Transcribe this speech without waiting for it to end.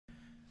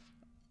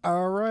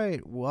All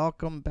right,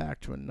 welcome back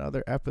to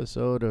another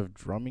episode of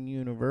Drumming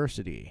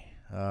University.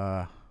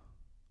 My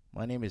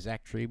name is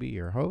Zach Treby,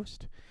 your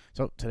host.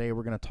 So today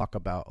we're going to talk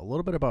about a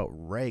little bit about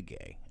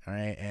reggae, all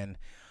right, and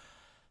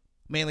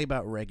mainly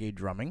about reggae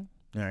drumming,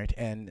 all right,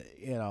 and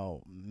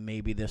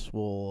maybe this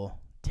will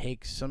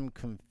take some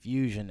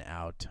confusion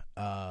out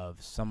of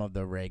some of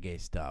the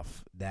reggae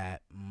stuff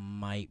that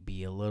might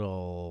be a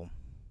little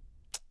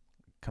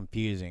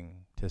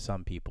confusing to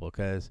some people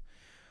because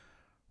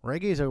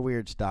reggae is a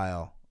weird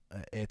style.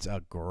 It's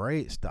a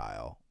great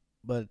style,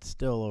 but it's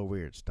still a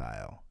weird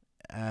style.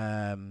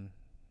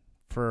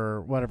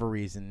 For whatever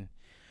reason,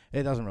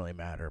 it doesn't really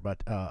matter.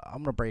 But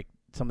I'm going to break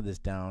some of this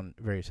down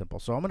very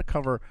simple. So I'm going to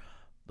cover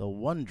the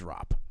one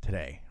drop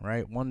today,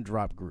 right? One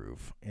drop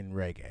groove in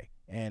reggae.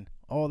 And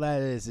all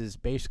that is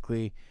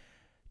basically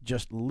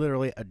just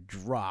literally a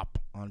drop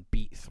on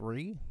beat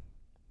 3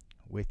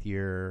 with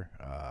your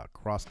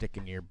cross stick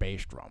and your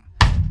bass drum.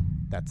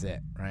 That's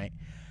it, right?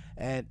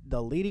 And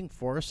the leading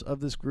force of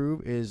this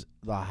groove is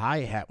the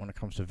hi-hat when it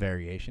comes to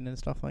variation and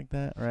stuff like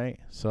that, right?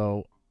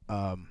 So,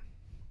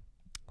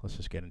 let's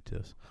just get into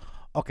this.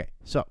 Okay,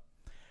 so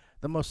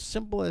the most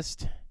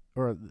simplest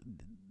or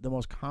the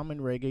most common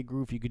reggae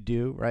groove you could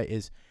do, right,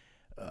 is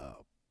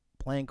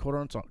playing quarter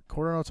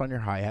notes on your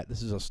hi-hat.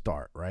 This is a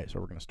start, right?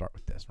 So we're going to start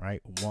with this,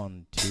 right?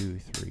 1, 2,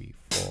 3,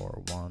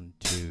 4, 1,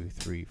 2,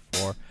 3,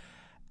 4.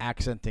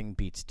 Accenting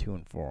beats 2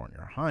 and 4 on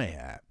your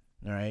hi-hat,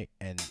 all right?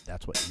 And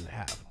that's what you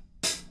have.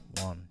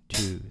 1,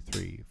 2,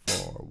 3,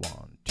 4,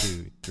 1,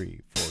 2,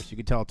 3, 4. So you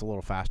can tell it's a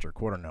little faster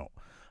quarter note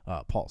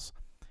pulse.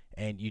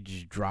 And you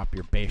just drop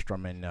your bass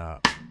drum and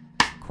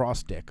cross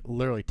stick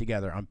literally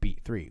together on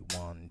beat 3.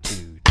 1,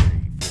 2, 3,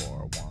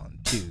 4, 1,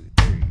 2,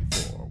 3,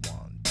 4,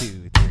 1,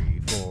 2,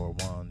 3, 4,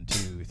 1,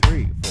 2,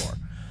 3, 4.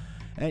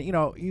 And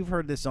you've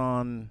heard this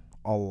on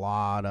a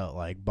lot of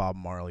like Bob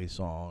Marley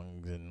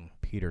songs and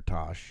Peter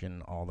Tosh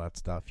and all that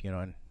stuff,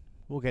 and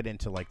we'll get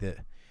into like the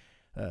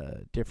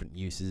different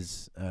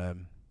uses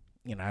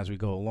as we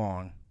go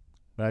along,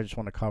 but I just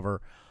want to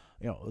cover,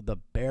 the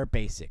bare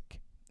basic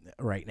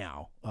right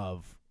now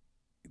of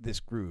this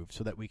groove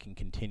so that we can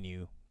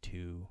continue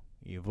to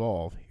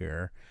evolve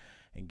here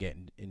and get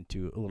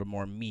into a little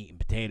more meat and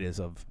potatoes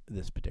of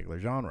this particular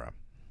genre.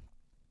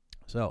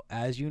 So,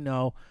 as you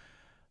know,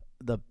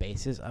 the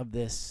basis of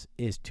this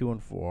is 2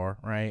 and 4,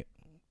 right?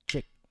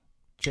 Chick,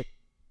 chick,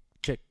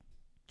 chick,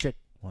 chick.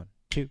 1,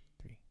 2,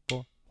 3,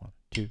 4. 1,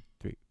 2,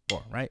 3,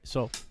 4, right?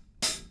 So,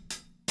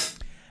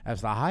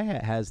 as the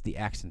hi-hat has the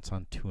accents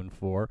on 2 and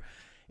 4,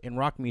 in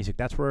rock music,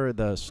 that's where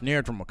the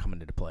snare drum will come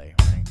into play,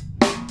 right?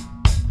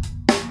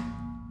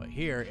 But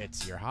here,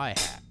 it's your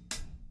hi-hat.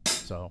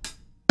 So,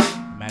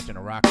 imagine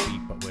a rock beat,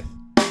 but with,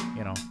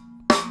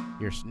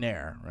 your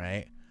snare,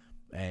 right?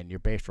 And your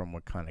bass drum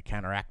would kind of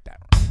counteract that.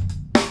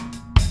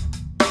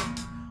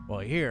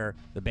 Well, here,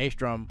 the bass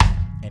drum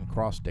and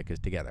cross stick is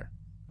together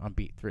on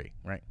beat 3,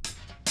 right?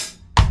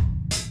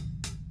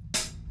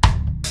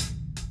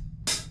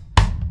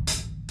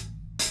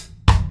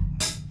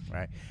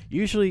 Right.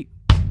 Usually,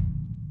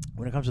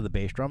 when it comes to the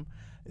bass drum,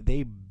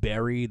 they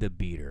bury the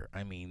beater.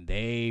 I mean,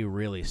 they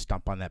really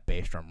stomp on that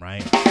bass drum,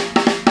 right?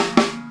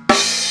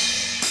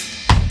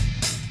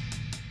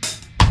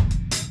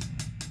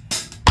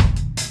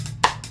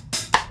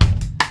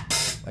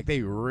 Like,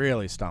 they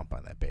really stomp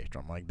on that bass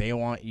drum. Like, they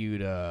want you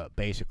to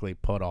basically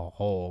put a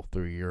hole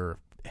through your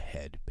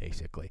head,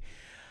 basically.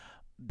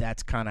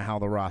 That's kind of how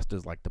the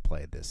Rastas like to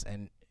play this.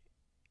 And,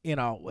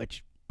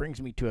 which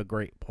brings me to a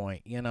great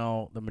point.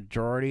 The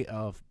majority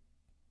of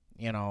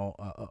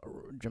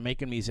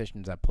Jamaican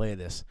musicians that play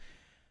this,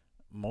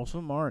 most of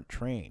them aren't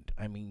trained.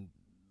 I mean,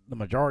 the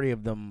majority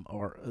of them,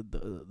 or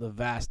the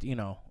vast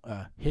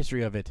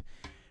history of it,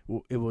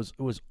 it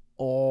was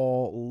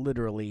all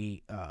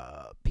literally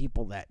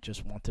people that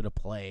just wanted to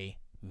play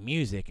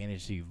music, and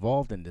it's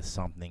evolved into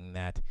something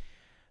that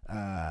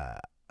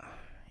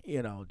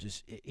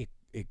just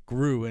it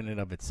grew in and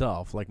of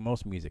itself, like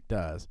most music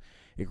does.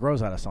 It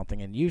grows out of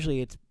something, and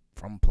usually it's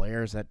from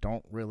players that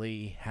don't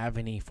really have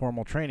any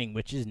formal training,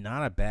 which is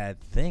not a bad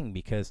thing,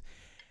 because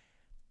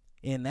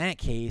in that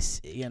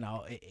case,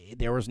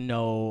 there was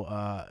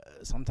no,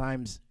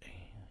 sometimes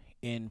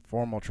in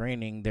formal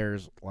training,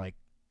 there's like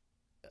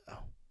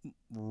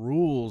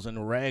rules and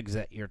regs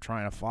that you're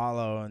trying to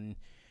follow, and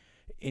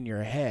in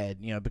your head,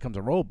 it becomes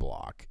a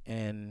roadblock.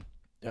 And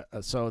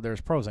so there's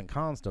pros and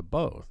cons to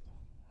both,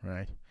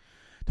 right?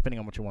 Depending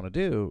on what you want to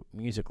do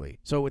musically.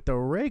 So with the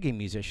reggae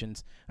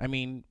musicians, I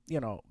mean,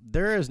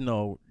 there is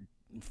no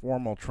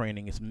formal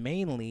training. It's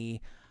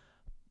mainly,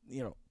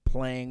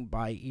 playing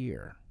by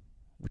ear,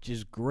 which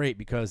is great,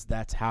 because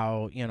that's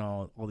how,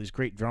 all these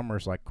great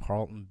drummers like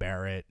Carlton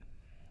Barrett,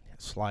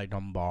 Sly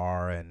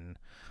Dunbar, and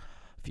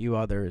a few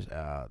others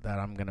that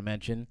I'm going to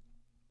mention,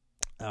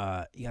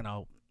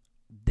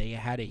 they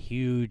had a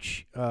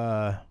huge,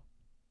 what's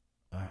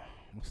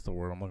the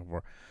word I'm looking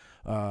for?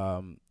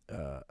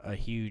 A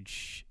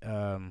huge,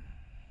 oh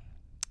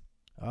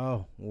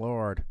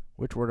Lord,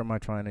 which word am I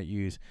trying to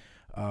use?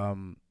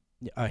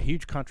 A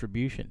huge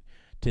contribution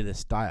to this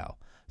style.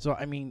 So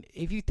I mean,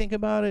 if you think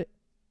about it,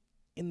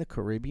 in the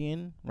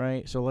Caribbean,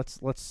 right? So let's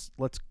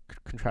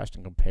contrast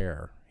and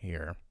compare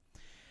here.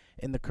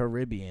 In the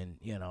Caribbean,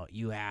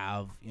 you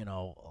have,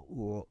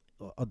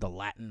 the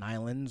Latin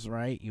islands,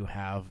 right? You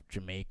have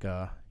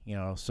Jamaica,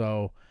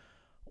 so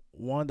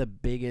one of the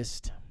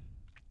biggest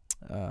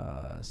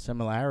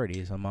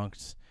similarities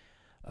amongst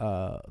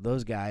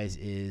those guys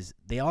is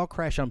they all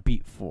crash on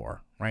beat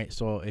 4, right?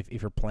 So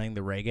if you're playing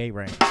the reggae,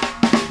 right?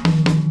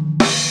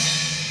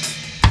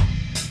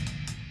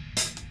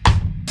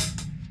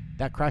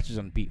 That crashes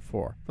on beat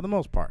 4 for the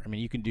most part. I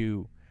mean, you can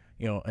do,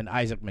 an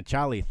Isaac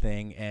Machali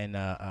thing and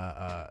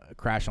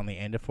crash on the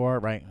end of 4,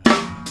 right?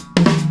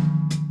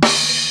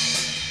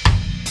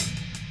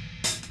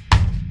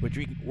 Which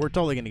we're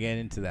totally going to get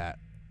into that,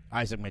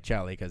 Isaac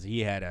Machali, because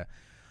he had a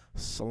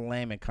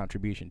slamming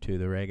contribution to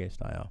the reggae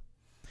style.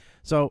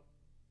 So,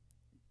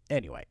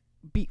 anyway,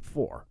 beat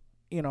 4.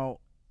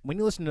 When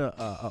you listen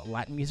to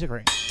Latin music,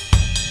 right?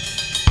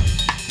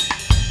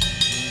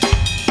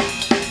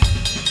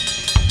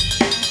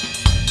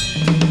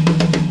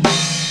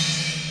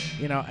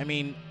 I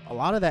mean, a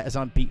lot of that is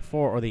on beat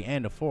 4 or the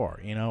end of 4,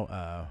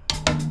 I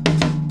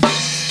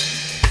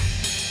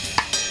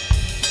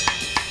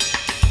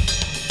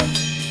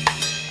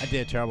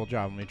did a terrible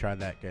job. Let me try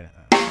that again.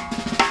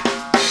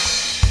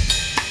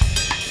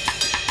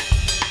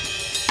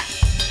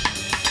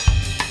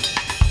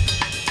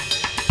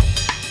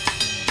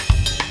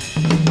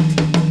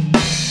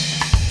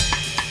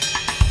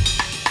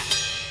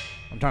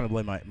 I'm trying to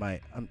play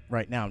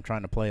right now I'm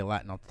trying to play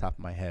Latin off the top of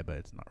my head, but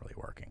it's not really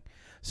working.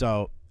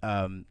 So,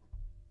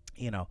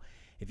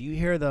 if you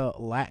hear the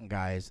Latin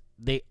guys,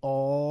 they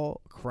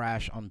all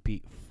crash on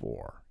beat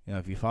 4.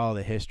 If you follow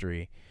the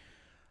history,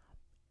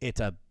 it's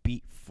a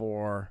beat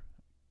 4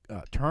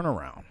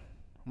 turnaround.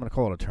 I'm going to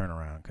call it a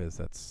turnaround because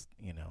that's,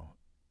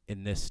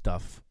 in this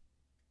stuff,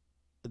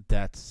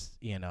 that's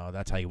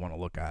how you want to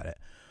look at it.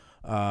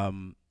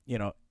 In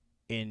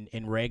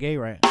reggae,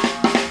 right?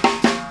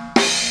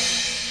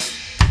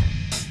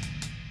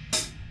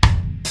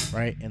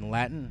 Right? In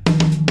Latin.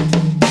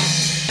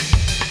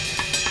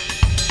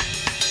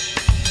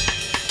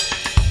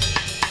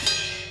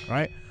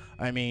 Right?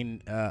 I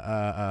mean,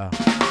 that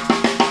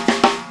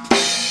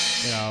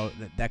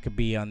could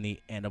be on the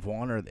end of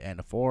 1 or the end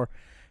of 4,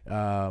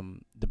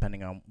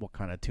 depending on what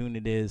kind of tune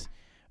it is.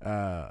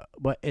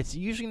 But it's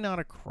usually not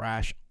a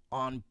crash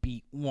on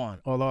beat 1,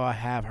 although I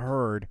have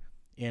heard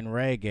in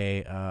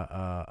reggae,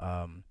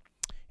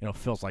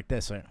 feels like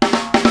this. Right?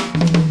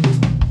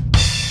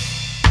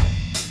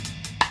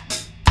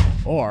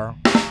 Or...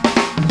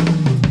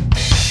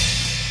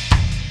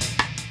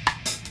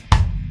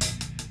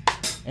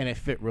 and it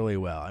fit really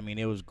well. I mean,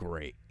 it was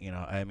great.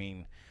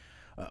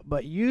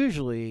 But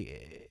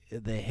usually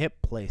the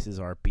hip places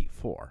are beat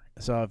 4.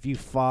 So if you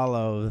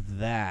follow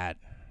that,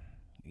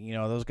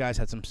 those guys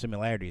had some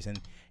similarities, and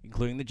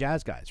including the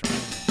jazz guys, right?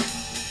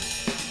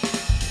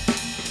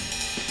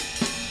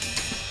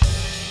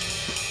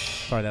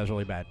 Sorry, that was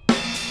really bad.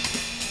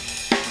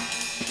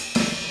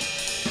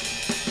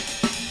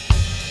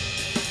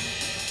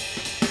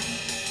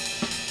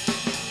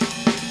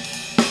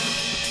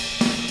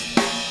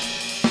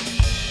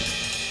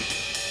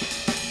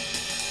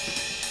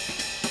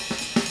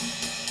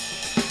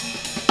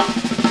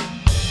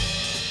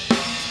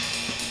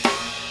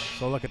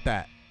 So look at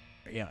that.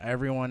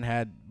 Everyone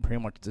had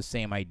pretty much the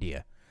same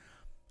idea.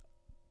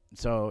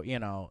 So,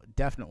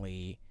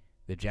 definitely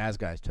the jazz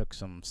guys took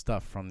some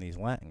stuff from these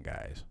Latin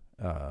guys,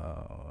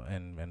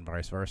 and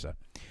vice versa.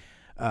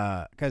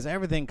 Because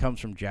everything comes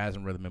from jazz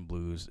and rhythm and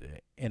blues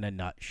in a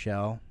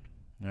nutshell,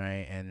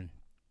 right?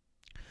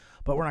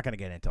 But we're not going to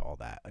get into all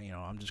that.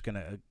 I'm just going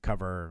to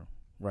cover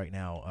right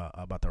now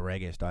about the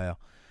reggae style.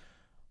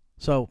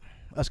 So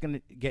let's going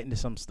to get into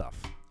some stuff.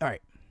 All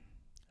right.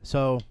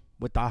 So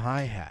with the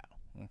hi-hat,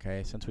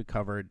 okay, since we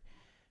covered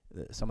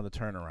some of the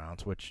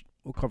turnarounds, which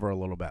we'll cover a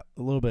little bit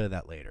of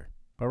that later.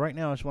 But right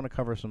now, I just want to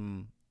cover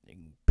some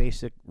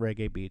basic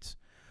reggae beats.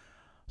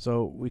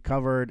 So we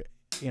covered,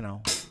 2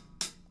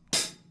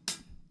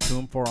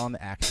 and 4 on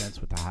the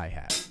accents with the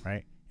hi-hat,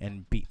 right?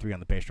 And beat 3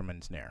 on the bass drum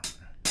and snare.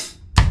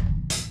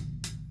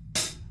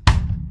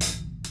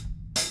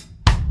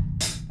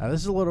 Now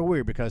this is a little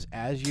weird because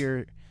as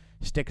your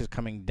stick is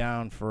coming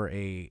down for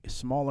a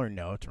smaller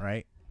note,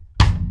 right?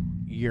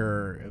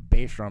 Your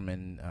bass drum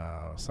and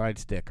side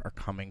stick are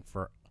coming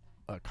for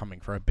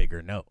a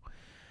bigger note,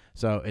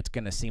 so it's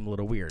gonna seem a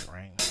little weird,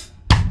 right?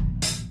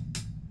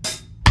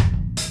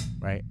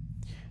 Right?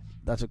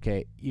 That's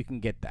okay. You can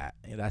get that.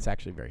 That's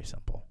actually very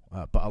simple.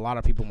 But a lot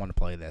of people want to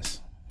play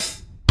this.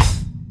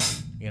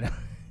 If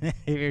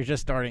you're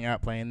just starting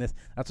out playing this,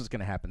 that's what's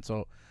gonna happen.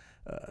 So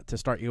to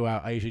start you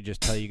out, I usually just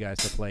tell you guys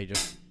to play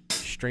just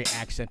straight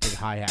accented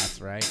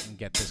hi-hats, right, and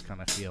get this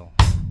kind of feel.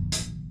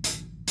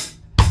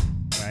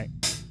 Right?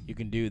 You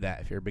can do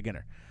that if you're a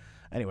beginner.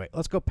 Anyway,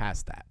 let's go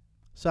past that.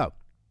 So,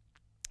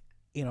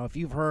 if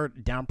you've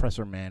heard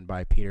Downpresser Man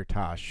by Peter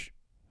Tosh,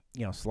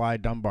 Sly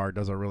Dunbar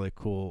does a really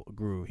cool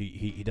groove.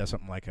 He does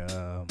something like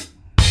a...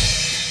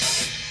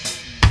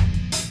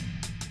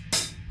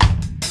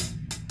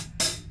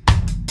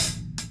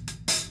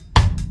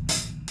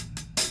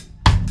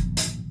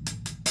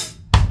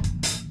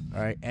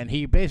 All right, and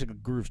he basically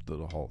grooves through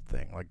the whole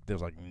thing. Like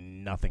there's like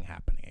nothing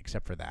happening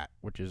except for that,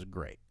 which is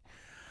great.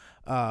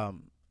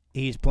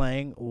 He's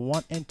playing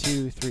 1 and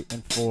 2, 3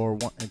 and 4,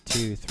 1 and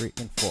 2, 3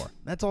 and 4.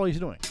 That's all he's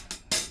doing.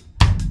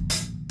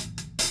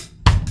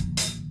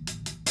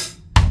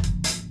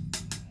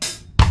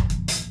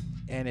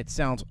 And it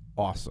sounds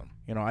awesome.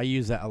 You know, I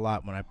use that a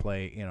lot when I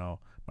play, you know,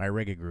 my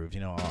reggae grooves. You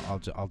know,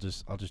 I'll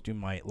just do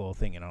my little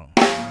thing, you know.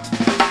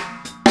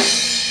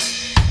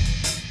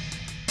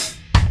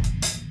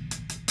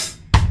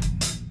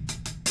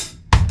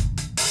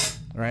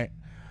 Right?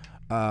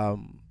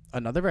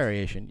 Another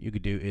variation you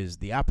could do is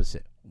the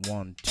opposite.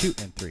 1, 2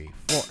 and 3,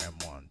 4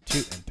 and 1, 2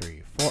 and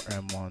 3, 4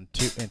 and 1,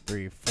 2 and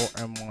 3, 4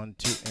 and 1,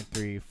 2 and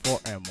 3, 4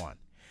 and 1.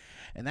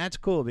 And that's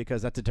cool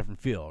because that's a different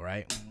feel,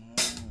 right?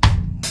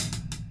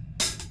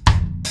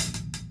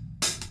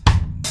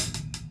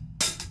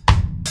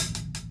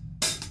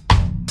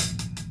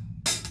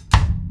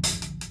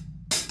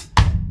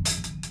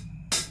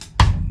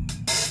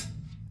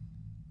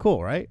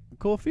 Cool, right?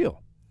 Cool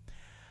feel.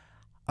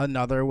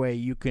 Another way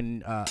you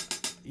can,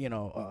 you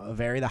know,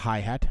 vary the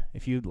hi-hat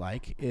if you'd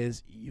like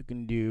is you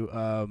can do,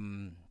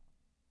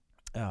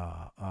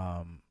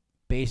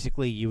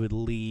 basically you would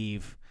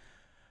leave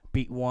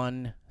beat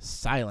 1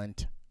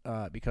 silent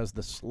because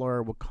the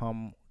slur will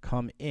come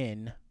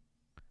in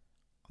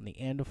on the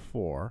end of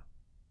 4,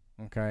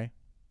 okay?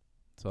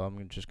 So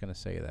I'm just going to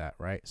say that,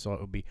 right? So it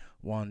would be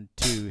 1,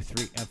 2,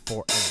 3, and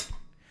 4, 8.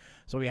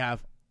 So we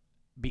have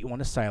beat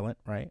 1 is silent,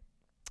 right?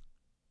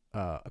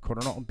 A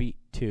quarter note on beat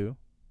 2,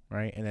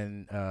 right? And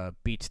then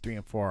beats 3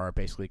 and 4 are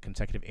basically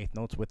consecutive eighth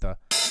notes with a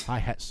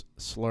hi-hat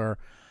slur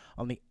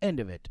on the end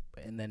of it,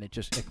 and then it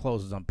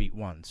closes on beat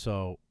 1.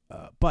 So,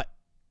 but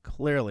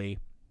clearly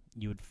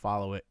you would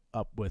follow it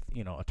up with,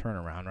 you know, a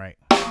turnaround, right?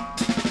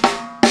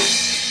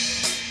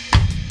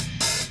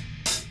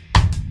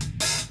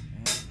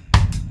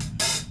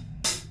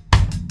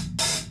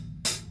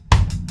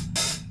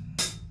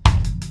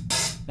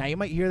 Now you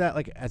might hear that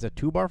like as a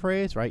 2-bar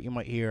phrase, right? You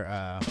might hear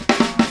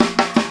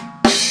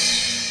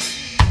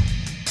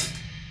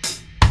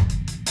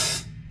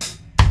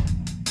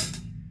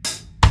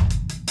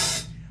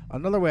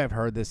another way I've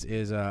heard this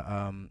is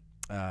where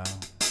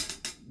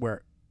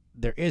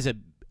there is a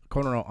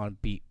quarter note on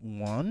beat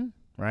 1,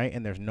 right?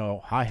 And there's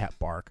no hi-hat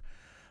bark,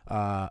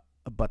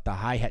 but the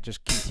hi-hat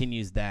just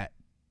continues that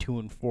 2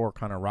 and 4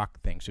 kind of rock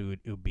thing. So it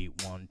would be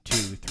 1, 2,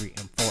 3,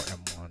 and 4,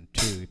 and 1,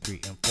 2,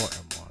 3, and 4,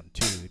 and 1,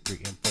 2, 3,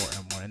 and 4,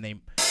 and 1. And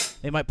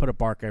they might put a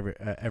bark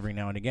every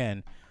now and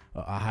again,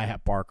 a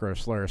hi-hat bark or a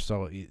slur,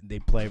 so they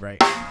play right.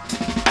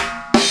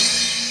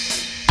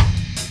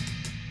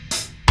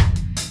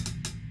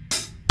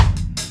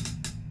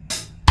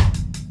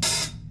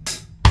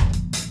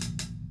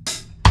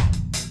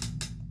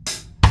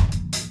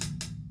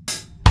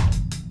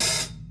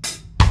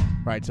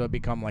 Right, so it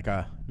become like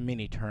a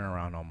mini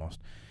turnaround almost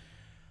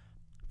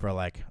for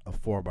like a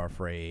 4-bar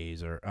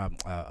phrase, or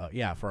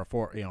yeah, for a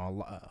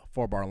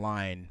 4-bar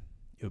line,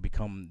 it would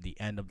become the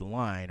end of the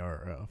line,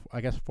 or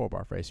I guess a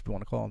 4-bar phrase if you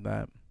want to call it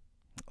that.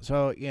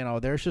 So you know,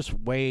 there's just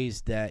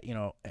ways that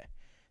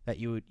that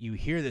you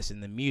hear this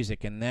in the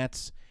music, and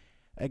that's,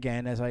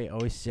 again, as I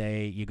always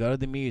say, you go to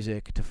the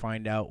music to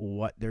find out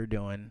what they're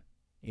doing.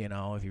 You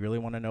know, if you really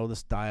want to know the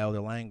style,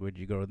 the language,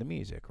 you go to the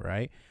music,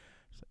 right?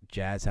 So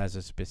jazz has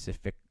a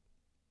specific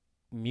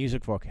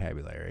music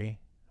vocabulary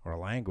or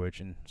language,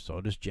 and so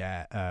does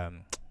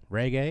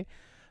reggae,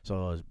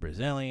 so is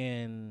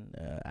Brazilian,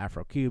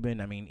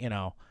 Afro-Cuban. I mean,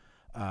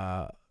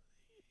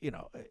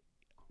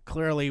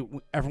 clearly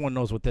everyone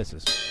knows what this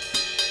is.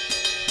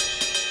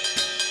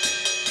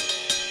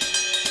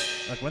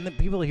 Like when the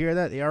people hear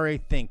that, they already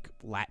think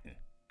Latin,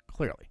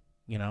 clearly,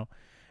 you know.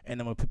 And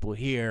then when people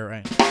hear,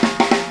 right,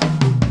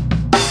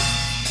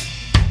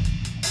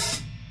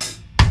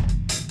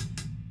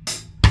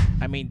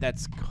 I mean,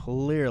 that's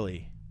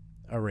clearly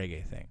a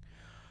reggae thing.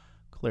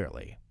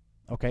 Clearly.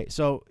 Okay,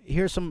 so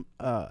here's some,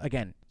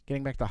 again,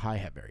 getting back to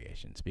hi-hat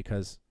variations,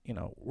 because, you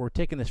know, we're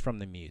taking this from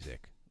the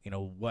music. You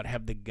know, what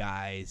have the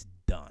guys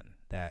done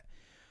that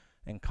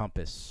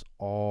encompass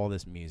all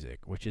this music,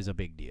 which is a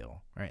big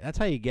deal, right? That's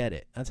how you get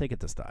it. That's how you get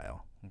the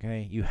style,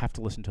 okay? You have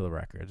to listen to the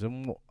records,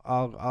 and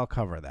I'll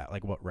cover that,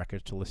 like what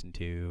records to listen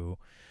to.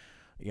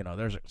 You know,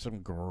 there's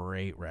some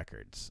great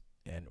records,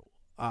 and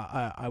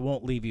I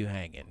won't leave you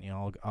hanging. You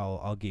know,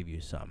 I'll give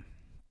you some.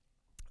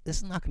 This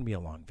is not going to be a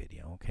long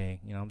video, okay?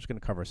 You know, I'm just going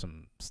to cover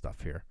some stuff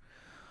here.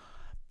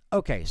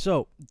 Okay,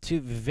 so to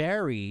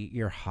vary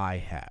your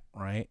hi-hat,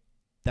 right?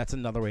 That's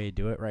another way to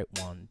do it, right?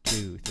 1,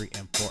 2, 3,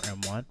 and 4,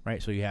 and 1,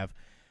 right? So you have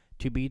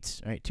 2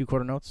 beats, right? 2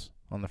 quarter notes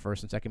on the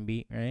first and second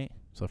beat, right?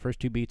 So the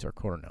first 2 beats are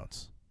quarter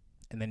notes,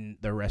 and then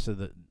the rest of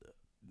the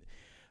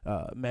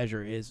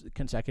measure is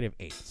consecutive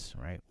eighths,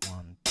 right?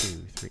 1, 2,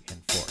 3,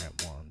 and 4, and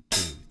 1,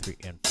 2, 3,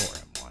 and 4,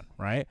 and 1,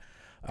 right?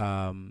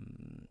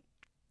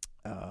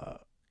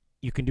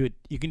 You can do it.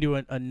 You can do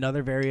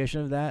another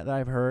variation of that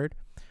I've heard.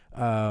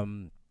 How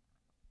am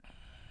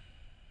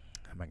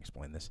I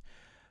explain this?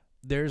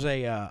 There's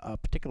a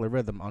particular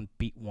rhythm on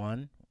beat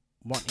 1,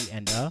 1 e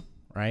and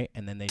right?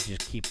 And then they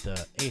just keep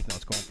the eighth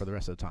notes going for the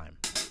rest of the time.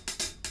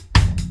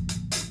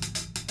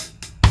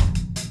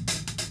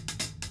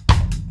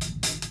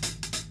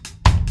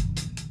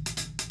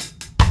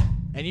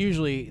 And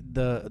usually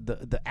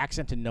the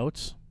accented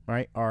notes,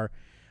 right, are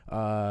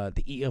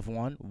the E of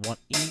one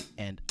E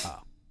and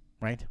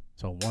right?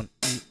 So one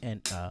E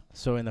and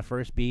So in the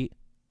first beat,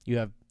 you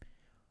have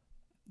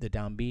the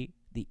downbeat,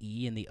 the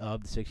E and the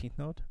of the 16th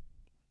note,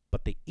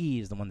 but the E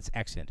is the one that's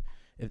accented.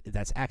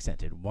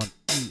 One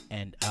E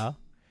and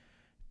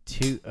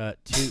two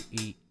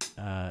E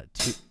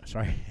two.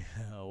 Sorry,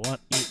 one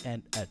E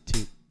and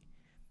two.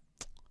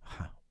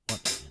 One,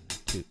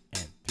 two,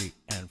 and three,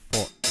 and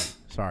four.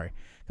 Sorry,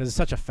 because it's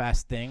such a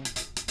fast thing.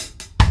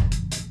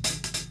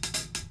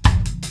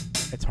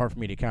 It's hard for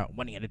me to count.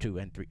 One E and a two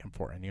and three and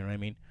four, and you know what I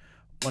mean.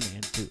 One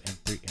and two and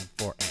three and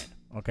four and.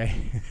 Okay,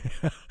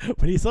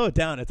 when you slow it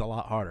down, it's a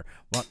lot harder.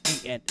 One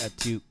E and a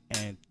two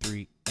and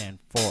three and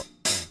four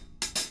and.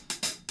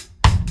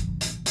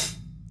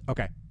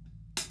 Okay.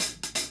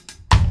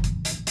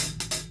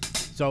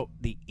 So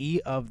the E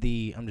of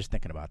the, I'm just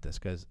thinking about this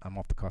because I'm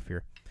off the cuff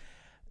here.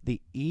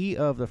 The E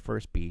of the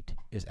first beat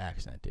is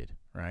accented,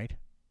 right?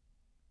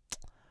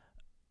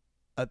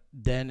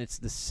 Then it's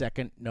the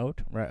second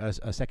note, right?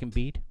 A second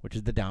beat, which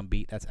is the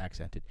downbeat, that's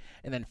accented,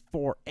 and then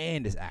four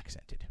and is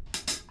accented.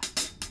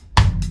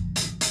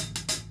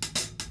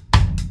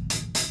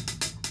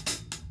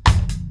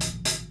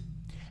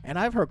 And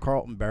I've heard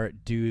Carlton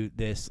Barrett do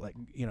this, like,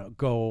 you know,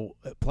 go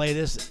play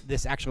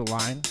this actual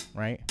line,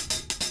 right?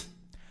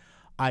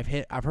 I've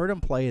heard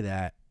him play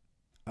that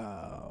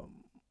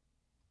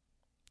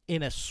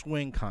in a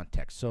swing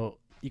context, so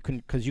you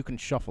can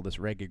shuffle this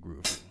reggae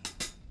groove.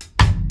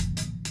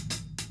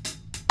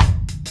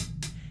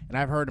 And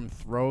I've heard him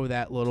throw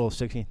that little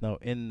 16th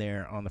note in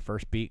there on the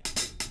first beat.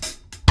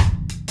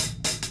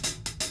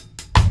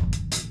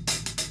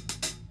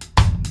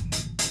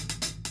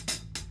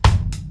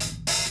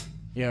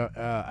 Yeah,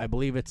 I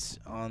believe it's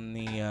on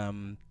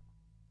the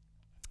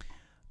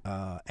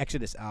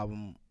Exodus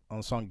album on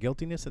the song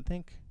Guiltiness, I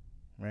think,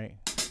 right?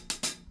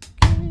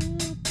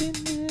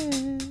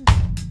 Guiltiness.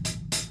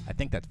 I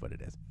think that's what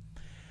it is.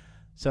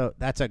 So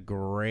that's a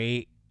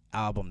great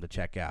album to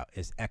check out,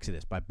 is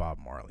Exodus by Bob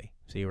Marley.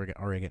 See, we're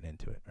already getting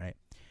into it, right?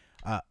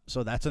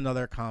 So that's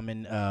another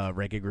common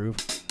reggae groove.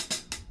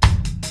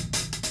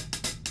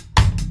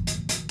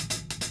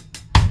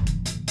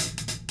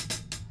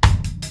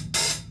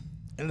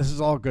 And this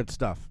is all good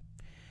stuff.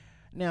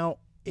 Now,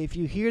 if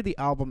you hear the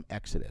album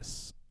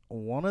Exodus,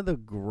 one of the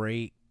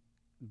great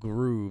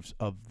grooves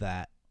of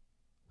that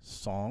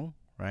song,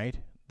 right?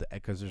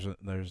 Because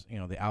there's you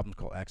know, the album's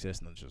called Exodus,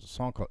 and there's a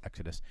song called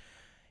Exodus.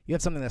 You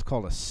have something that's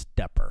called a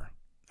stepper,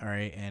 all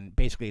right? And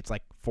basically, it's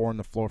like 4 on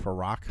the floor for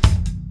rock,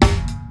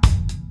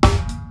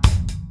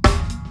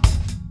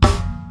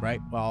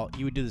 right? Well,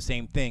 you would do the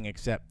same thing,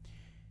 except,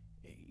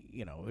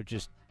 you know, it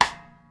just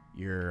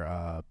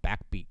your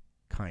backbeat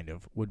kind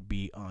of would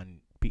be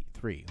on beat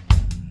 3.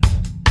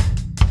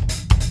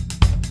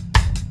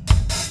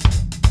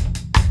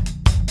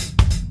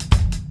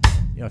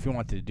 You know, if you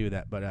wanted to do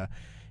that, but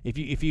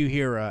if you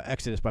hear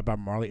Exodus by Bob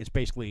Marley, it's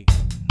basically,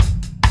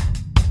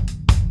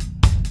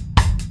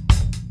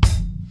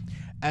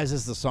 as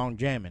is the song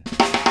Jammin'.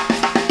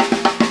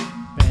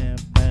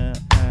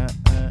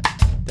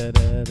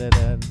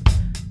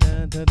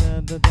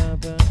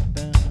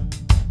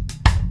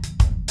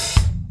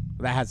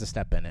 That has a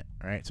step in it,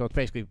 right? So it's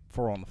basically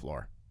 4 on the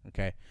floor,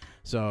 okay?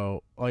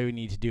 So all you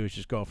need to do is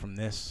just go from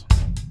this,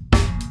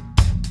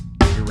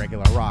 your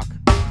regular rock,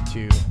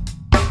 to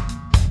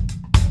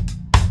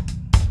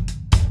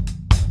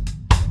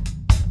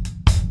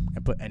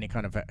and put any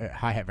kind of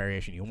hi-hat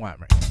variation you want,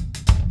 right?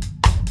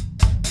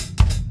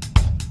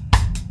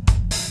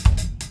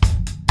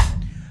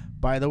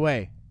 By the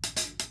way,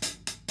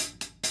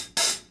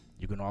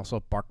 you can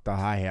also bark the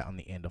hi-hat on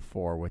the end of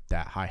 4 with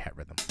that hi-hat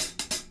rhythm.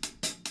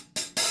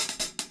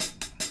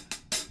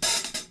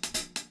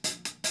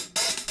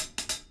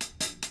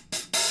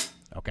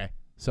 Okay,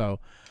 so,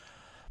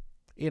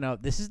 you know,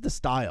 this is the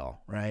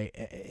style, right?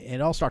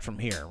 It all starts from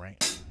here, right?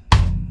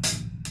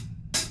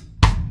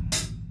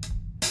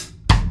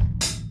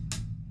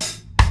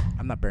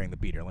 I'm not burying the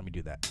beater. Let me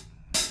do that.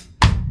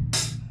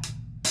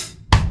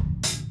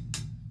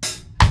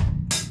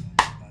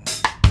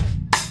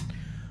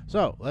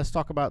 So let's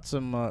talk about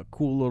some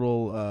cool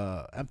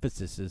little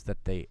emphases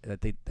that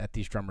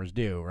these drummers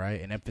do,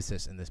 right? An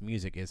emphasis in this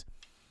music is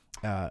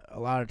a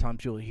lot of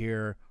times you'll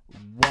hear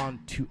 1,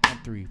 2,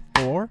 and 3,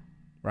 4,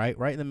 right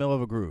in the middle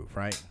of a groove,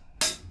 right?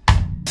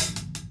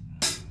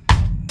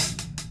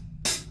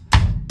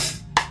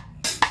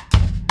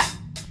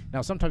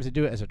 Now sometimes they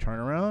do it as a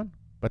turnaround,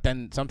 but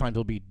then sometimes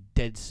it'll be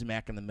dead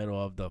smack in the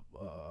middle of the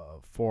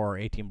 4 or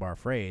 18 bar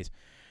phrase,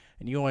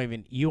 and you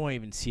won't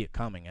even see it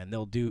coming, and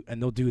they'll do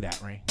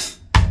that, right?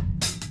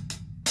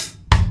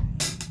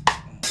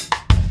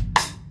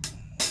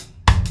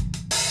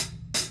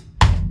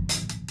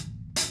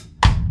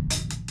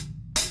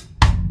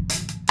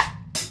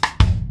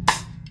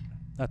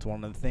 That's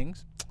one of the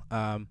things.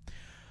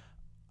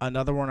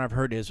 Another one I've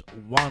heard is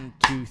 1,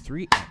 2,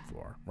 3, and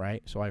 4,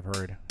 right? So I've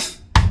heard.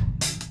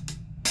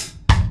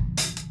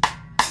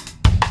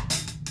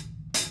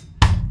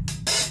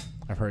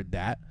 I've heard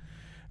that.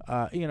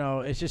 You know,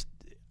 it's just,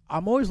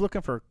 I'm always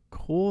looking for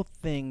cool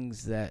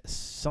things that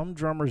some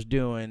drummers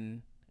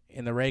doing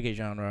in the reggae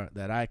genre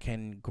that I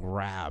can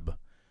grab.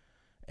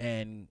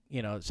 And,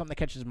 you know, something that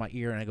catches my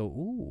ear and I go,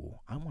 ooh,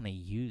 I want to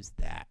use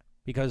that.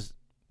 Because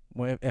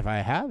if I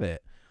have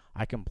it,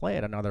 I can play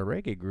it on other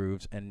reggae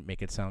grooves and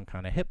make it sound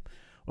kind of hip,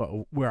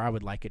 where I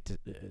would like it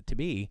to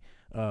be,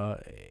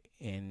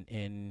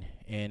 in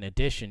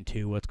addition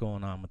to what's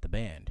going on with the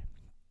band,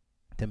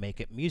 to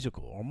make it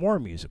musical or more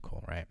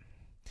musical, right?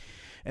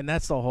 And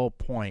that's the whole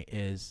point.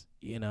 Is,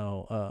 you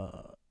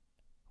know,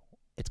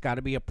 it's got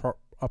to be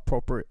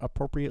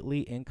appropriately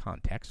in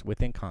context,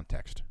 within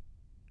context,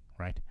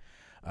 right?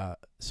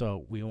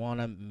 So we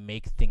want to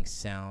make things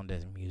sound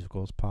as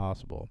musical as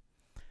possible.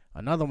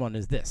 Another one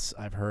is this.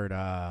 I've heard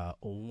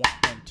 1,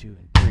 2,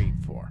 and 3,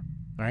 4.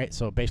 All right,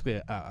 so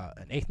basically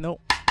an eighth note,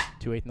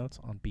 2 eighth notes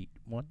on beat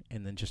 1,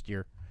 and then just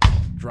your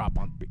drop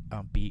on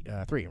beat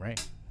 3,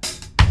 right?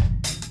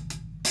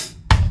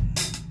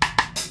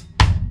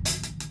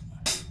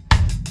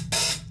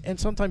 And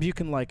sometimes you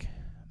can like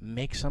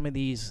make some of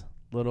these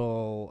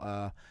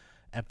little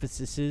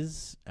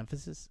emphasis.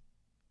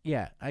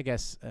 Yeah, I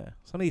guess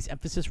some of these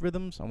emphasis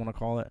rhythms, I want to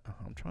call it.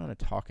 I'm trying to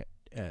talk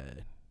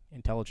it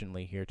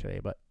intelligently here today,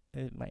 but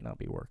it might not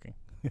be working.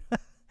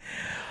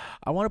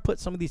 I want to put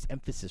some of these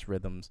emphasis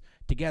rhythms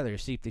together to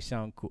see if they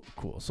sound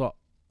cool. So,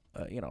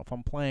 you know, if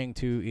I'm playing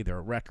to either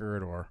a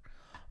record or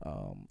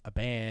a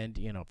band,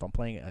 you know, if I'm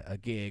playing a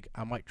gig,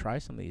 I might try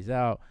some of these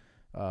out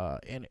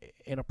in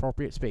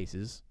inappropriate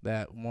spaces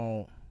that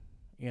won't,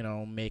 you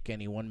know, make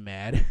anyone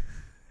mad,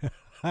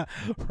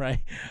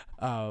 right?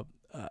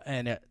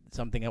 And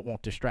something that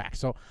won't distract.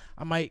 So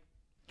I might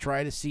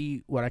try to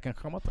see what I can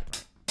come up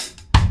with.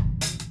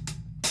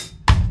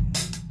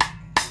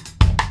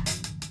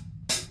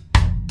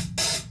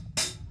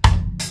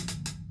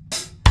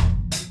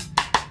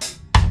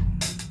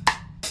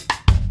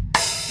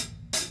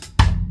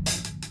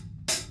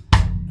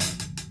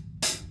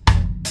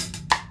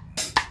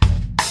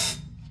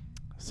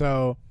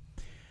 So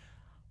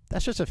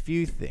that's just a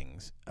few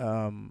things.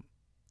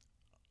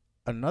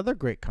 Another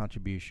great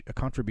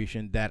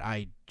contribution that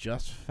I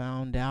just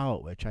found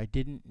out, which I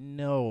didn't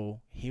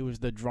know he was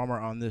the drummer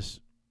on this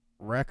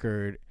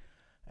record,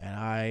 and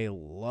I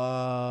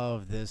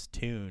love this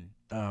tune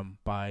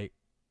by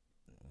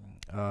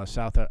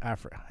South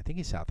Africa. I think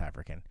he's South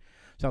African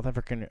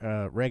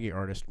reggae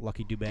artist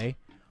Lucky Dube.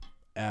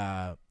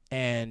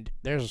 And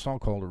there's a song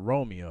called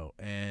Romeo,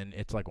 and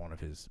it's like one of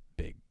his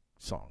big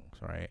songs,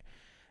 right?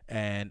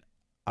 And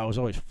I was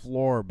always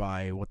floored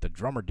by what the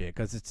drummer did,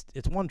 because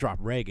it's one drop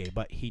reggae,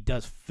 but he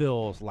does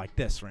fills like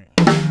this, right?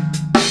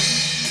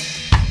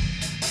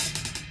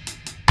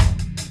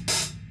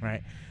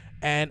 Right?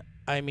 And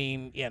I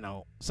mean, you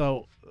know,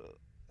 so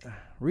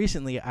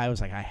recently I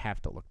was like, I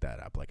have to look that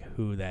up, like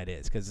who that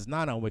is, because it's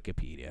not on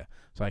Wikipedia,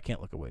 so I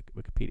can't look at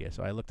Wikipedia.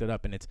 So I looked it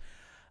up, and it's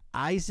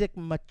Isaac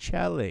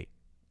Machele,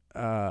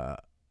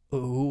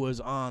 who was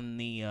on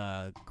the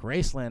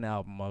Graceland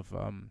album of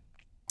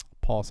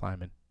Paul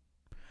Simon.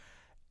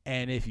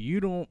 And if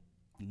you don't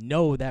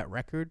know that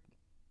record,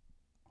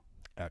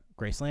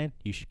 Graceland,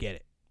 you should get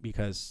it,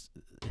 because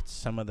it's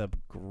some of the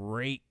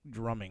great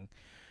drumming,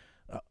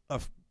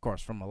 of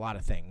course, from a lot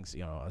of things,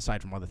 you know,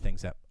 aside from other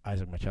things that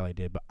Isaac Machele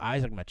did. But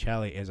Isaac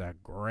Machele is a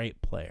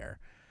great player.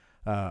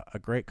 A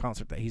great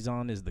concert that he's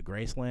on is the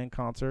Graceland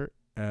concert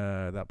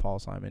that Paul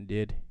Simon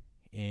did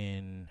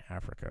in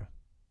Africa.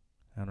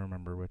 I don't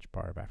remember which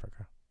part of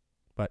Africa.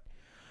 But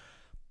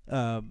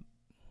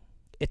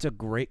it's a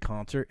great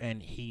concert,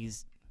 and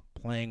he's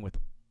playing with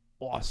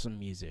awesome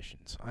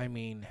musicians. I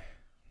mean,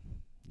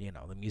 you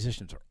know, the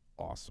musicians are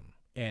awesome.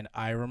 And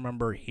I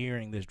remember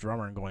hearing this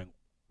drummer and going,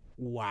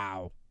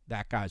 wow,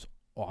 that guy's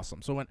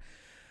awesome. So when,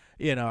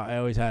 you know, I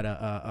always had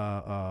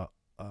a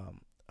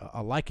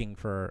liking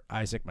for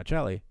Isaac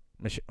Machele,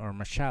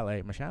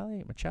 Machele,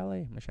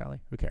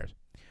 who cares?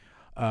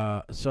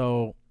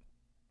 So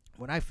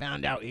when I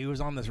found out he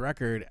was on this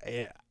record,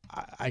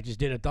 I just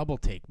did a double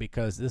take,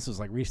 because this was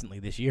like recently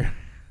this year.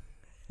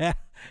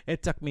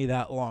 It took me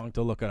that long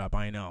to look it up,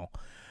 I know.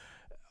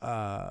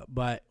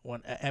 But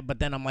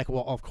then I'm like,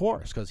 well, of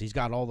course, because he's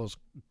got all those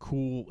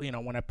cool, you know,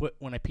 when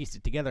I pieced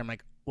it together, I'm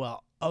like,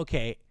 well,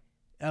 okay,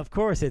 of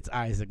course it's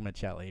Isaac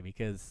Machele,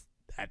 because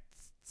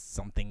that's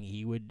something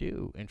he would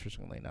do,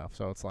 interestingly enough.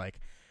 So it's like,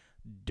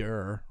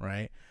 duh,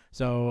 right?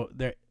 So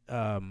there,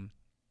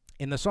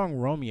 in the song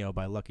Romeo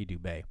by Lucky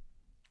Dube,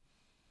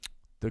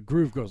 the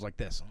groove goes like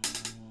this.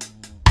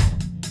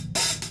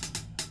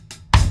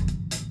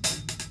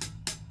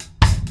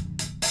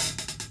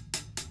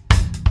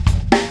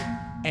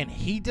 And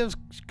he does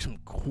some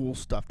cool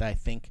stuff that I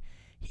think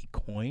he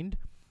coined.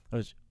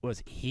 His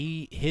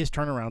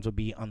turnarounds would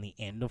be on the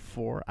end of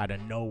 4 out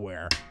of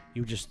nowhere. He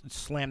would just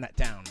slam that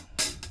down.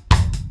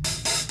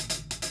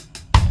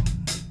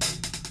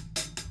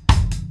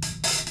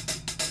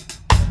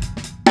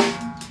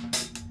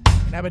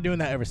 I've been doing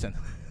that ever since.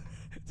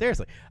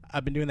 Seriously,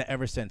 I've been doing that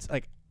ever since.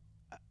 Like,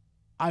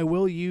 I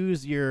will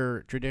use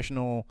your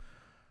traditional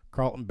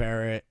Carlton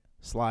Barrett,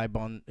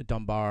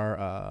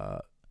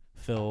 Dunbar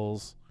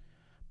fills,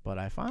 but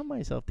I find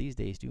myself these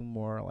days doing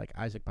more like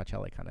Isaac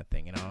Pacelli kind of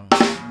thing, you know?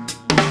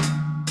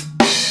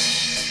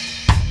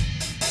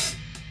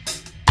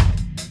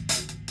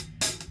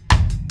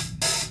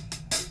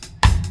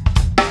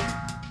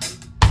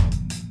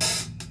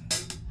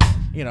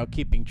 You know,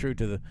 keeping true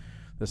to the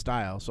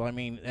style. So, I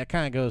mean, that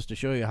kind of goes to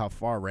show you how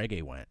far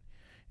reggae went.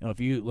 You know, if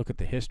you look at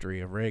the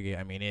history of reggae,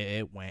 I mean,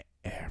 it went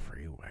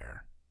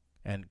everywhere.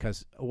 And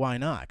because, why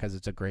not? Because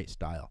it's a great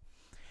style.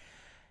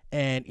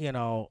 And, you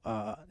know,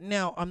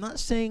 now, I'm not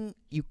saying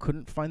you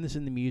couldn't find this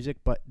in the music,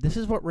 but this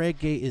is what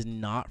reggae is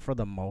not for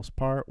the most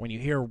part. When you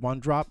hear one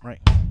drop, right?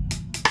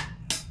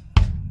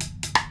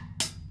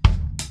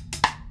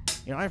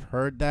 You know, I've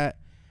heard that,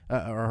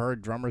 or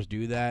heard drummers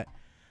do that.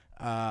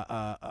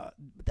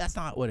 That's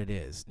not what it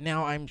is.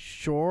 Now, I'm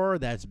sure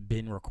that's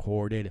been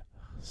recorded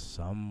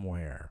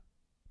somewhere,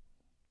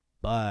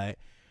 but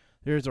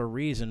there's a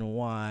reason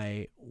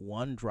why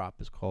one drop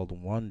is called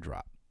one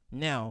drop.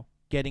 Now,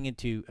 getting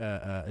into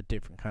a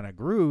different kind of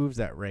grooves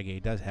that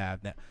reggae does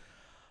have. Now,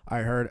 I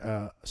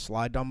heard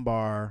Sly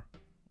Dunbar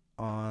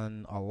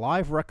on a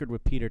live record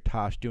with Peter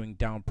Tosh doing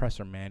Down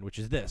Presser Man, which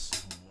is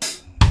this.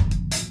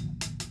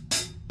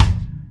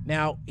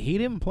 Now, he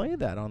didn't play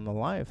that on the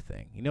live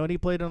thing. You know what he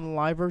played on the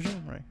live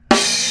version? Right.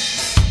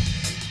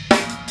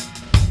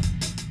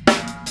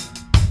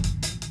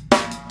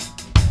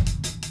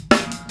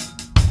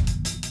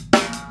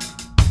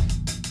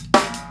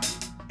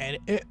 And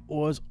it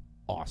was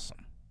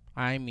awesome.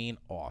 I mean,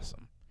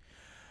 awesome.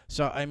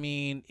 So, I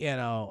mean, you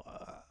know,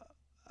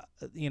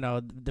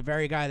 the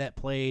very guy that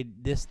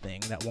played this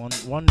thing, that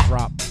one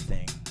drop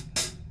thing,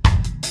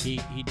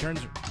 he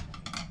turns...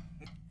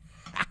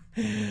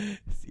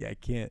 See, I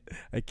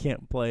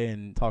can't play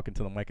and talk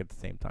into the mic at the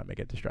same time. I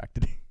get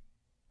distracted.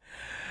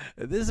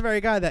 This is the very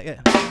guy that...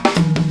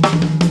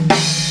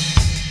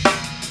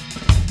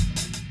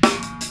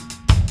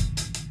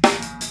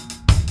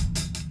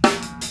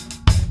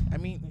 I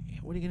mean,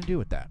 what are you going to do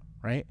with that,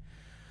 right?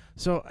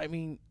 So, I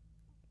mean,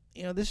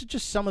 you know, this is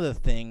just some of the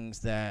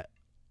things that,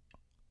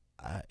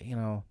 you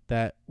know,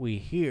 that we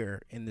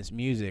hear in this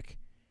music,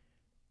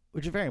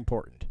 which is very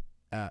important,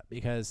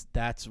 because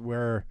that's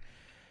where...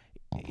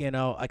 You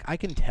know, like I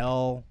can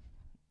tell.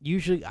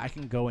 Usually, I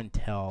can go and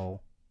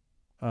tell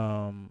if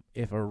I'm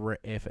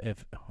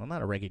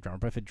not a reggae drummer,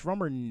 but if a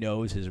drummer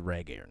knows his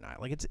reggae or not.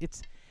 Like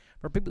it's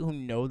for people who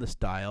know the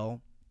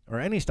style or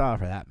any style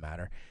for that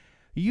matter.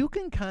 You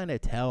can kind of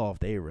tell if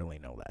they really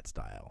know that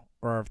style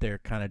or if they're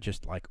kind of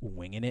just like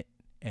winging it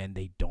and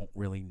they don't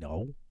really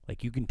know.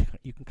 Like you can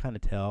kind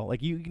of tell.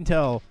 Like you can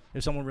tell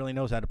if someone really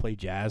knows how to play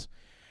jazz.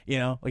 You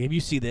know, like if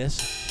you see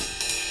this.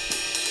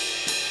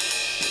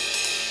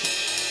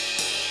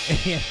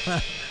 Yeah,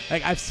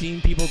 like I've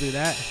seen people do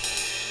that,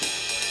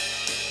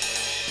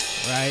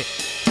 right?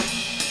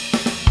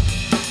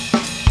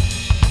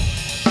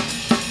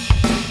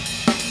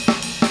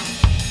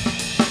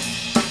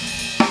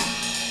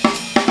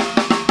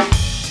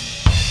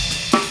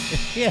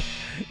 Yeah,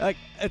 like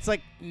it's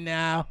like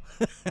no,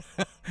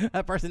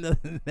 that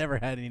person never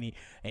had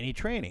any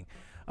training,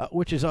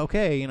 which is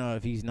okay, you know,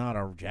 if he's not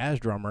a jazz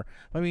drummer.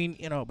 I mean,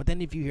 you know, but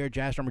then if you hear a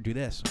jazz drummer do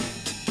this.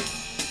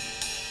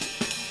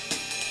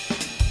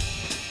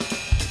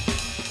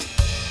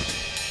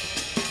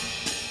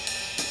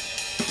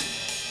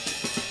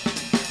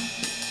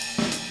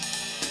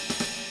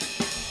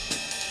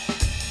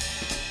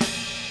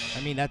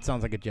 I mean, that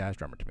sounds like a jazz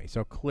drummer to me.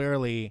 So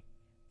clearly,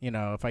 you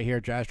know, if I hear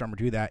a jazz drummer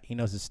do that, he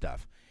knows his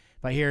stuff.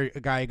 If I hear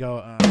a guy go,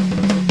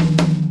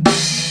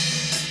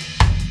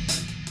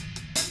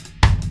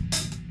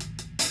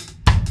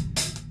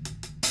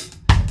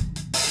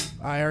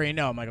 I already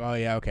know. I'm like, oh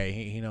yeah, okay.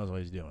 He knows what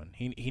he's doing.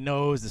 He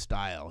knows the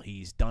style.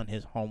 He's done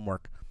his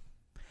homework.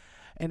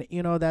 And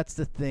you know, that's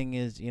the thing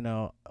is, you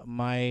know,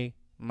 my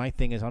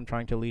thing is I'm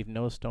trying to leave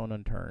no stone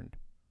unturned,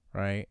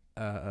 right?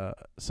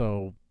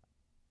 So.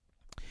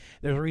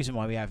 There's a reason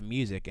why we have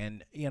music,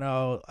 and you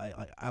know,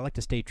 I like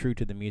to stay true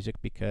to the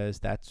music because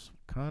that's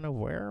kind of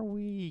where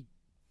we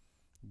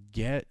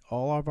get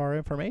all of our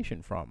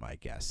information from, I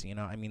guess. You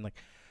know, I mean, like,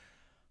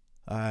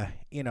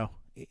 you know,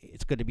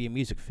 it's good to be a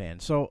music fan.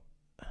 So,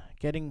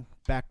 getting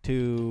back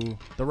to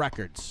the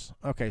records.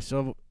 Okay,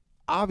 so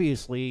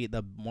obviously,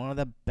 one of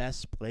the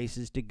best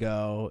places to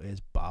go is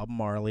Bob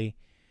Marley.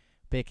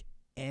 Pick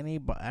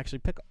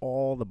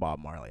all the Bob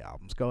Marley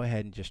albums. Go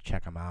ahead and just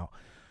check them out.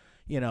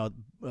 You know,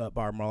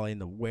 Bob Marley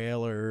and the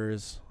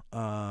Wailers. You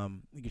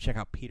can check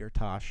out Peter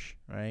Tosh,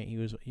 right?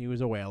 He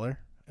was a Wailer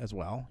as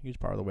well. He was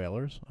part of the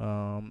Wailers.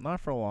 Not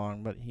for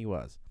long, but he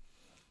was.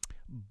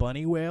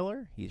 Bunny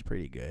Wailer, he's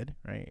pretty good,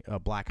 right?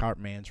 Black Heart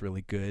Man's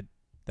really good.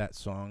 That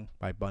song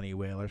by Bunny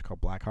Wailer is called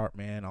Black Heart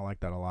Man. I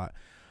like that a lot.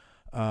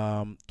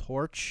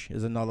 Torch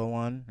is another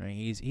one. Right?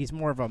 He's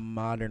more of a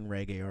modern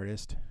reggae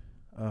artist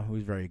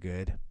who's very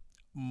good.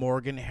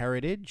 Morgan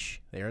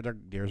Heritage,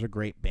 there's a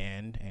great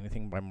band.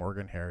 Anything by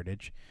Morgan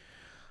Heritage.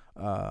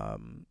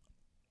 Um,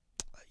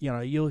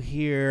 you'll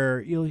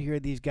hear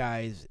these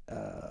guys,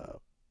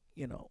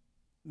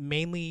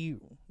 mainly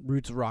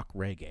roots rock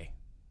reggae,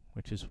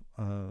 which is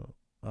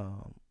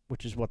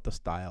what the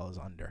style is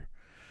under.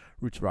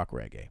 Roots rock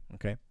reggae.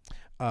 Okay.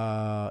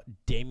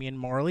 Damian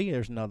Marley,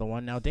 there's another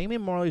one. Now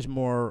Damian Marley's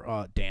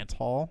more dance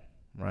hall,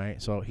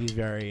 right? So he's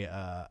very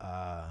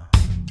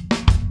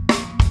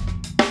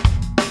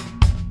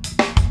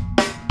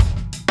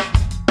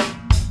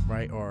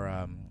right,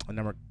 or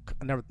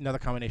another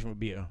combination would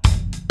be a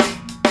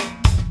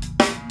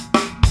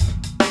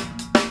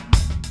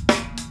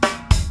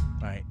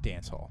right,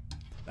 dance hall,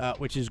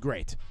 which is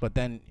great. But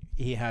then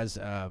he has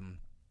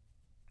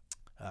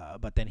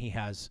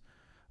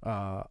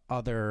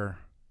other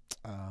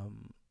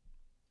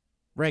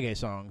reggae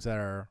songs that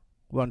are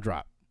one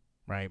drop,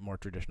 right? More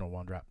traditional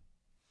one drop.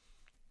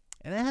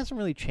 And that hasn't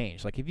really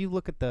changed. Like if you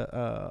look at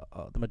the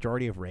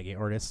majority of reggae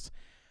artists,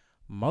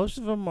 most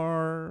of them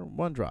are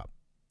one drop,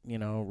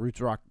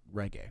 roots rock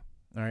reggae.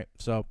 All right,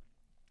 so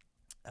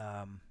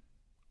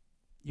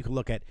you can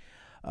look at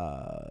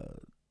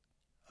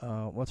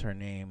what's her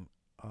name?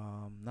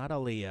 Not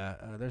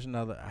Aaliyah. There's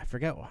another. I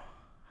forget.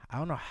 I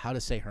don't know how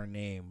to say her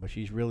name, but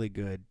she's really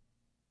good.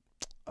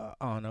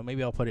 Oh no,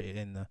 maybe I'll put it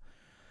in the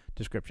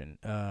description.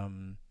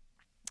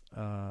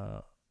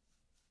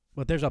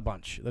 But there's a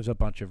bunch. There's a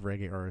bunch of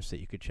reggae artists that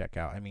you could check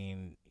out. I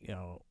mean,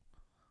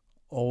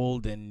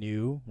 old and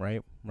new,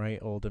 right? Right,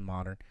 old and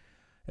modern.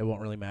 It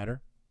won't really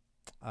matter.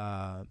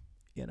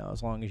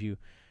 As long as you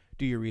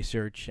do your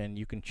research and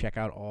you can check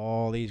out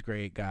all these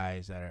great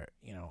guys that are,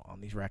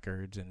 on these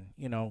records. And,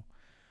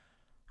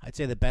 I'd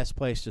say the best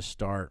place to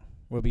start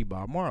would be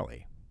Bob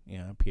Marley,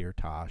 Peter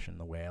Tosh and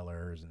the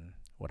Wailers and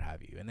what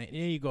have you. And then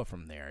you go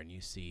from there and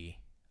you see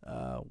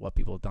what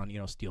people have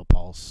done, Steel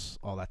Pulse,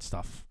 all that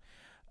stuff,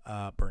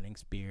 Burning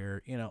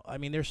Spear, I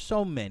mean, there's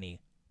so many.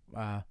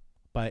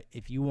 But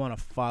if you want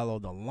to follow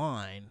the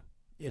line,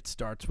 it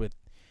starts with,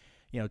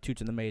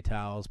 Toots and the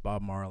Maytals,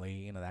 Bob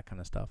Marley, that kind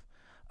of stuff.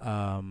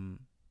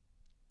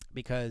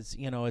 Because,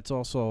 it's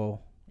also,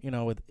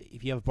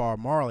 if you have Bob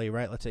Marley,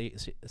 right, let's say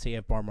you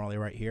have Bob Marley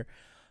right here,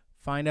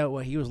 find out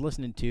what he was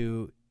listening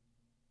to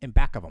in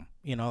back of him,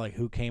 like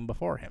who came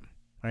before him,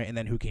 right, and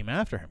then who came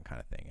after him kind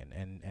of thing,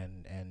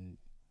 and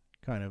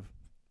kind of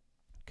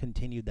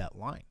continued that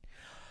line.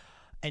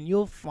 And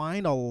you'll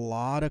find a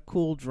lot of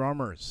cool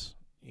drummers,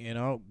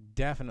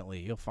 definitely.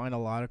 You'll find a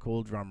lot of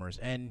cool drummers.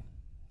 And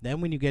then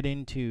when you get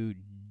into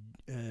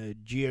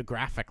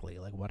geographically,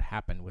 like what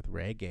happened with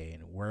reggae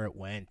and where it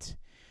went,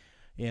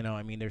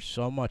 I mean, there's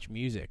so much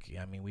music.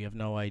 I mean, we have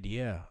no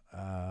idea.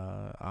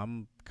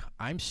 I'm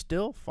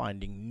still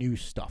finding new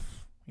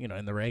stuff, in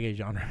the reggae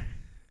genre.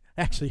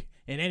 Actually,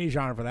 in any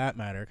genre for that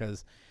matter,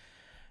 because,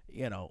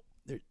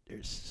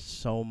 there's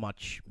so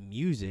much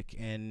music.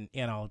 And,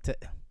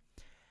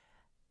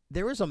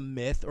 there is a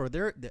myth, or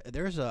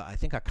there's I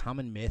think a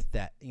common myth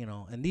that,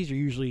 and these are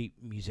usually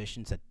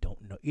musicians that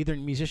don't know, either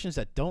musicians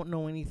that don't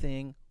know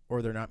anything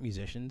or they're not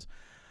musicians.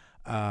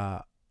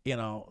 There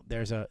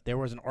was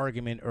an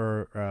argument,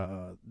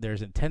 or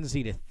there's a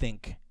tendency to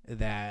think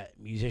that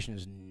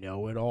musicians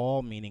know it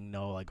all, meaning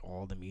know like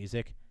all the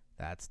music.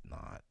 That's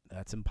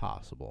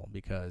impossible,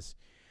 because,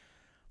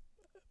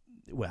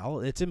 well,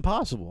 it's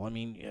impossible. I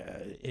mean,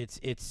 it's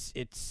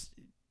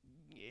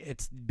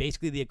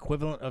basically the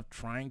equivalent of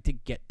trying to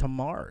get to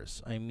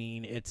Mars. I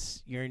mean,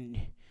 it's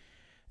going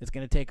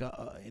to take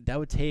that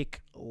would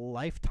take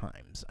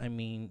lifetimes. I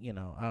mean,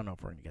 I don't know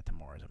if we're going to get to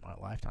Mars in my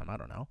lifetime. I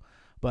don't know.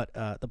 But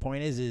the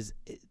point is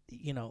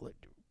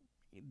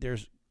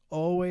there's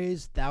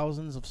always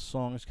thousands of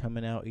songs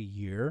coming out a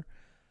year.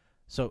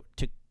 So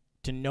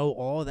to know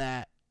all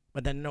that,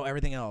 but then know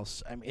everything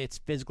else, I mean, it's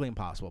physically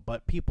impossible.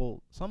 But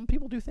some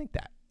people do think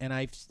that. And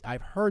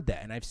I've heard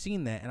that and I've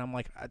seen that, and I'm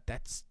like,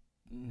 that's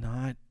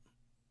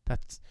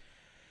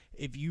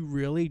if you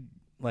really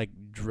like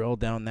drill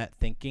down that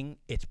thinking,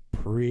 it's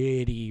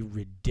pretty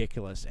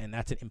ridiculous, and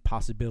that's an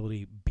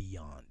impossibility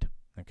beyond.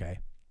 Okay.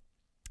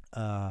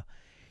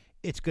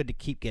 It's good to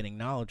keep getting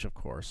knowledge, of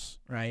course,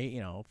 right?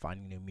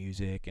 Finding new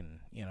music and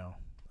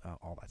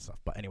all that stuff.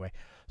 But anyway,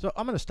 so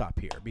I'm gonna stop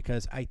here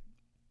because I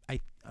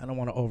don't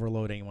want to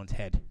overload anyone's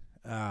head.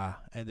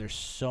 And there's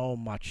so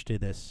much to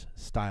this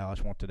style. I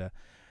just wanted to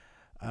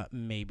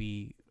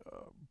maybe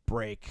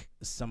break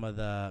some of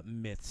the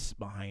myths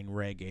behind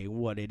reggae,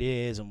 what it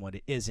is and what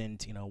it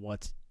isn't,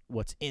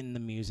 what's in the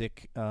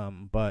music.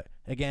 But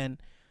again,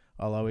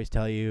 I'll always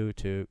tell you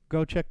to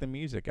go check the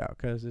music out,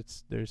 because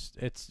it's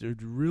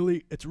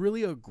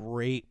really a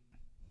great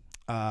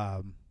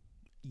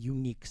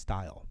unique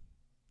style.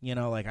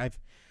 Like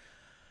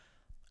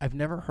I've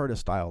never heard a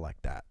style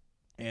like that.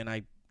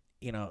 And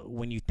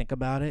when you think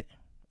about it,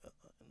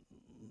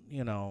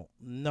 no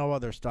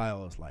other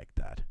style is like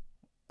that.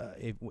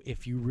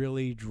 If you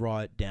really draw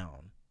it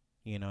down,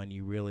 and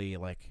you really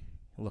like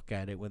look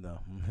at it with a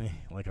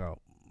like a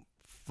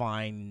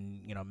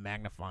fine,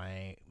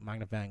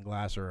 magnifying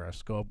glass or a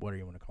scope, whatever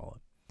you want to call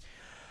it,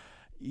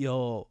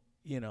 you'll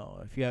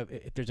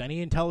if there's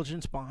any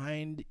intelligence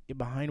behind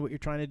what you're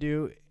trying to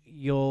do,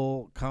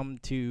 you'll come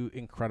to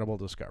incredible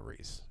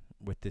discoveries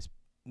with this,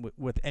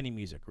 with any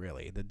music,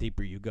 really. The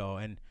deeper you go,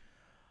 and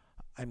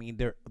I mean,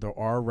 there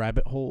are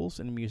rabbit holes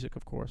in music,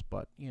 of course,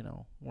 but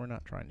we're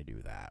not trying to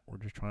do that. We're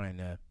just trying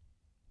to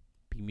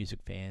be music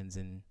fans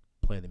and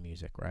play the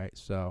music, right?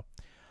 So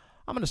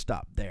I'm gonna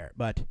stop there,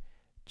 but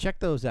check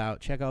those out.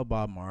 Check out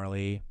Bob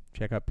Marley.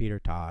 Check out Peter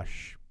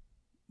Tosh,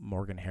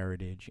 Morgan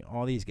Heritage,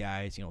 all these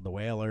guys, the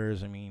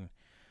Wailers. I mean,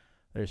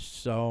 there's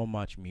so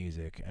much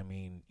music. I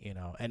mean,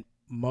 and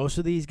most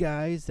of these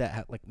guys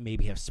that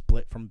maybe have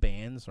split from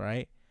bands,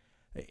 right?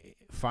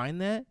 Find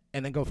that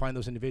and then go find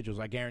those individuals.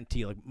 I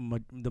guarantee,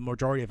 the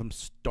majority of them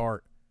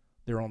start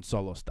their own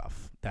solo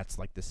stuff. That's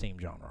like the same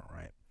genre,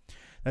 right?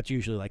 That's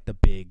usually like the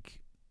big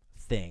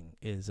thing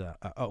is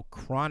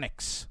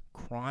Chronix.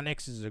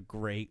 Chronix is a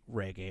great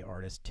reggae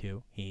artist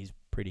too. He's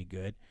pretty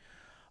good.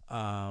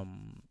 So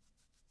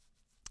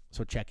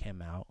check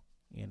him out.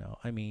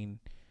 I mean,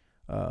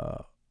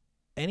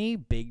 any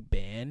big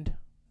band,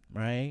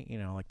 right?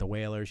 Like the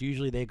Wailers.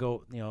 Usually they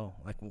go,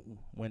 like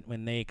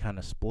when they kind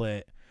of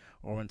split,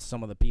 or when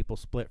some of the people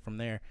split from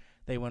there,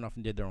 they went off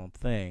and did their own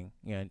thing.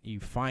 And you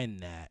find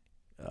that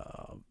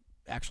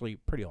actually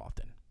pretty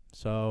often.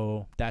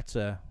 So that's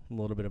a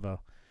little bit of a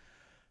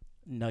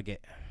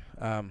nugget,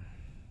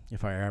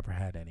 if I ever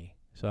had any.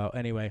 So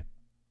anyway,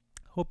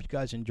 hope you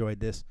guys enjoyed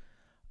this.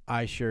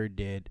 I sure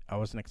did. I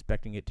wasn't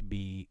expecting it to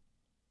be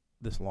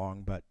this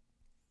long, but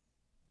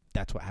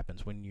that's what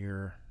happens when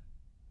you're,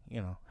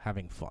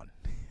 having fun.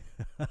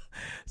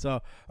 So,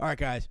 all right,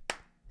 guys.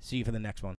 See you for the next one.